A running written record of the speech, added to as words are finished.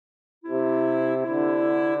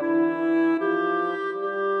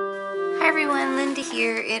Hi everyone, Linda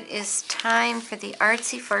here. It is time for the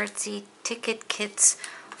Artsy Fartsy ticket kits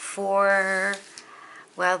for,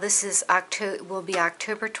 well, this is will be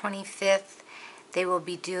October 25th. They will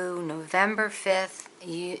be due November 5th,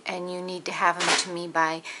 and you need to have them to me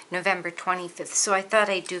by November 25th. So I thought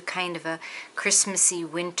I'd do kind of a Christmassy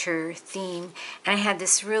winter theme. And I had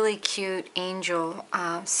this really cute angel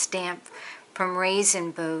stamp from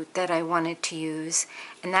Raisin Boat that I wanted to use,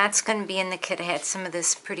 and that's going to be in the kit. I had some of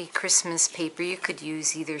this pretty Christmas paper. You could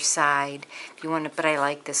use either side if you want, but I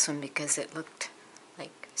like this one because it looked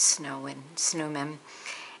like snow and snowmen.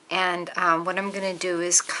 And what I'm going to do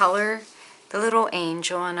is color the little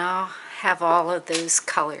angel, and I'll have all of those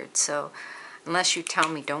colored. So unless you tell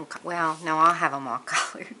me don't, well, no, I'll have them all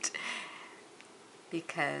colored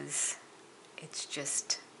because it's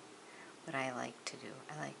just what I like to do.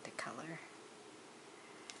 I like to color.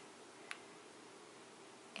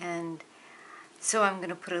 And so I'm going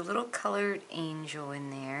to put a little colored angel in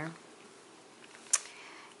there.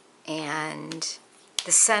 And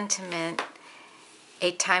the sentiment,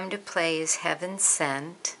 a time to play is heaven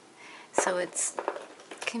sent. So it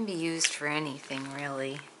can be used for anything,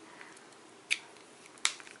 really.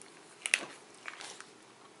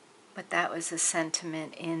 But that was a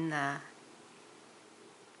sentiment in the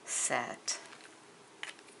set.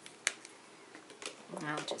 And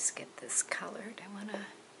I'll just get this colored. I want to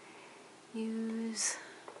use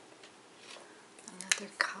another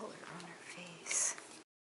color on her face.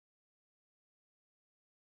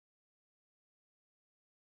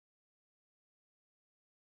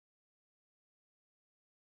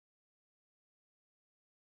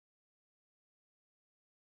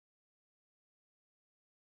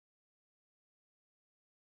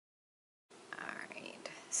 Alright,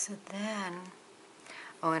 so then,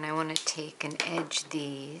 oh, and I want to take and edge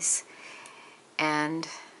these, and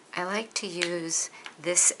I like to use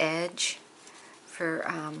this edge for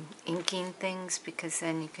inking things because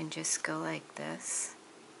then you can just go like this.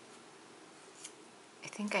 I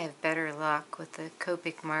think I have better luck with the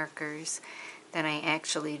Copic markers than I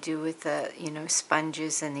actually do with the,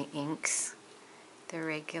 sponges and the inks, the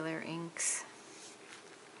regular inks.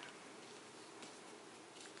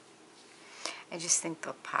 I just think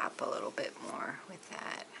they'll pop a little bit more with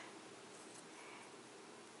that.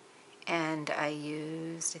 And I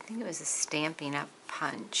used, I think it was a Stampin' Up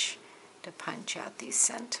punch to punch out these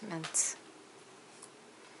sentiments.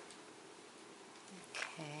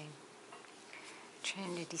 Okay.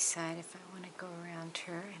 Trying to decide if I want to go around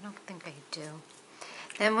her. I don't think I do.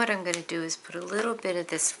 Then what I'm going to do is put a little bit of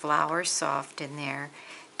this Flower Soft in there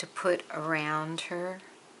to put around her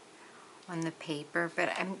on the paper, but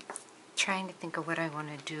I'm trying to think of what I want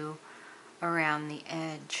to do around the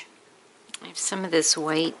edge. I have some of this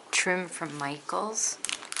white trim from Michaels.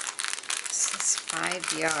 This is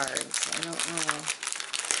 5 yards. I don't know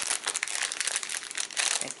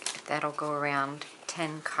if that'll go around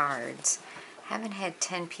 10 cards. I haven't had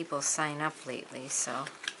 10 people sign up lately, so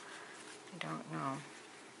I don't know.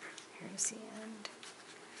 Here's the end.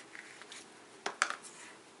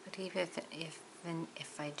 But even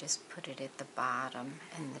if I just put it at the bottom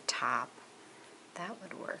and the top, that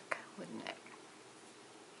would work, wouldn't it?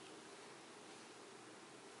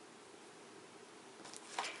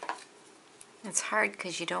 It's hard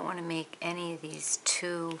because you don't want to make any of these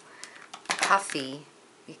too puffy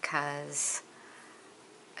because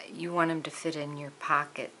you want them to fit in your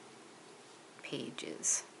pocket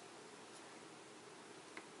pages.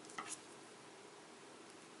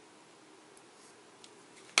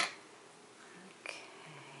 Okay.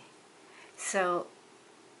 So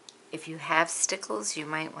if you have stickles, you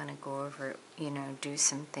might want to go over, do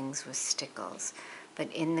some things with stickles.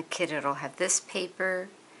 But in the kit, it'll have this paper.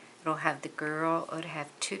 It'll have the girl, it'll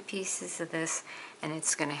have 2 pieces of this, and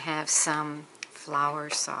it's going to have some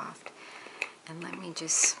Flower Soft. And let me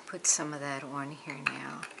just put some of that on here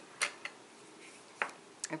now.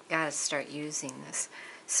 I've got to start using this.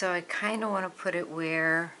 So I kind of want to put it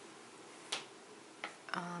where,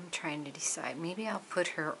 I'm trying to decide. Maybe I'll put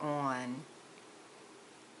her on.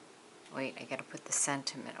 Wait, I got to put the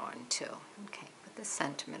sentiment on too. Okay, put the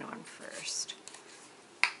sentiment on first.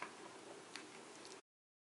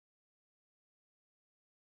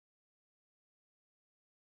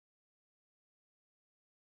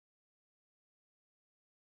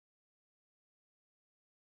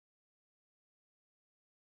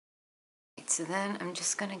 So then I'm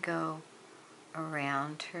just going to go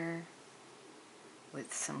around her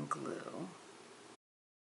with some glue.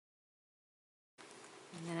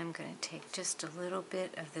 And then I'm going to take just a little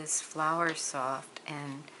bit of this Flower Soft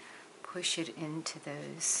and push it into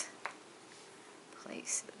those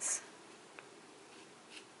places.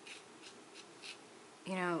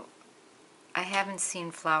 you know, I haven't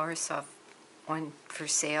seen Flower Soft on for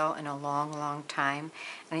sale in a long, long time,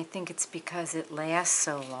 and I think it's because it lasts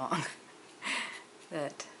so long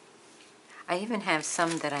that I even have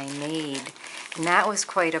some that I made, and that was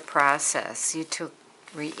quite a process. You took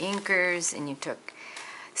re-inkers and you took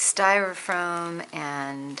styrofoam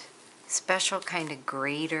and special kind of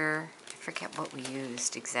grater. I forget what we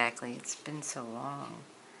used exactly. It's been so long.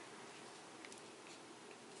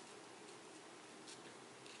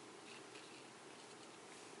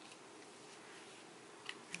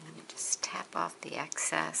 Let me just tap off the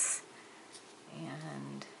excess.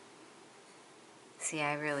 And see,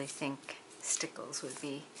 I really think stickles would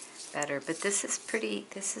be better, but this is pretty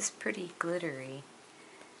glittery.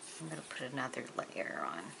 I'm going to put another layer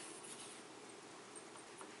on.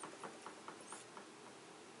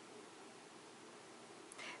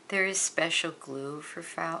 There is special glue for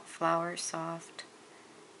Flower Soft,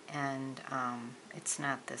 and it's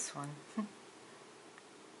not this one.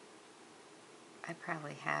 I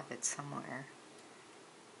probably have it somewhere.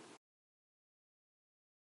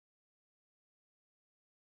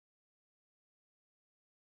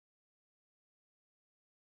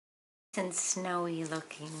 And snowy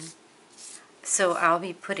looking. So I'll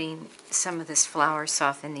be putting some of this Flower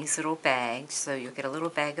Soft in these little bags. So you'll get a little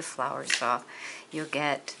bag of Flower Soft. You'll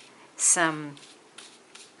get some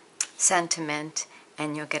sentiment,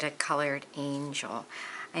 and you'll get a colored angel.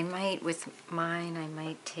 I might, with mine, I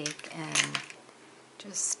might take and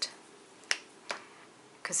just,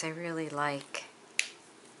 because I really like,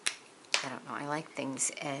 I don't know, I like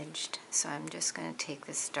things edged. So I'm just going to take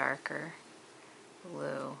this darker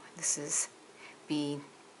blue. This is B91,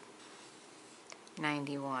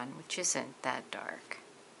 which isn't that dark.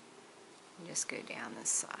 Just go down the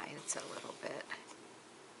side. It's a little bit.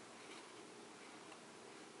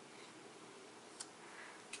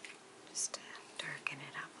 Just darken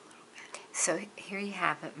it up a little bit. So here you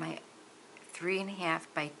have it, my 3.5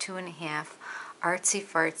 by 2.5 Artsy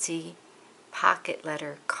Fartsy pocket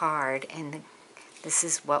letter card, and this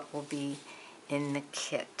is what will be in the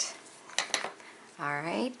kit.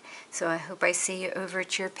 Alright, so I hope I see you over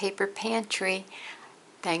at Your Paper Pantry.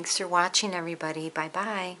 Thanks for watching, everybody.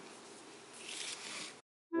 Bye-bye.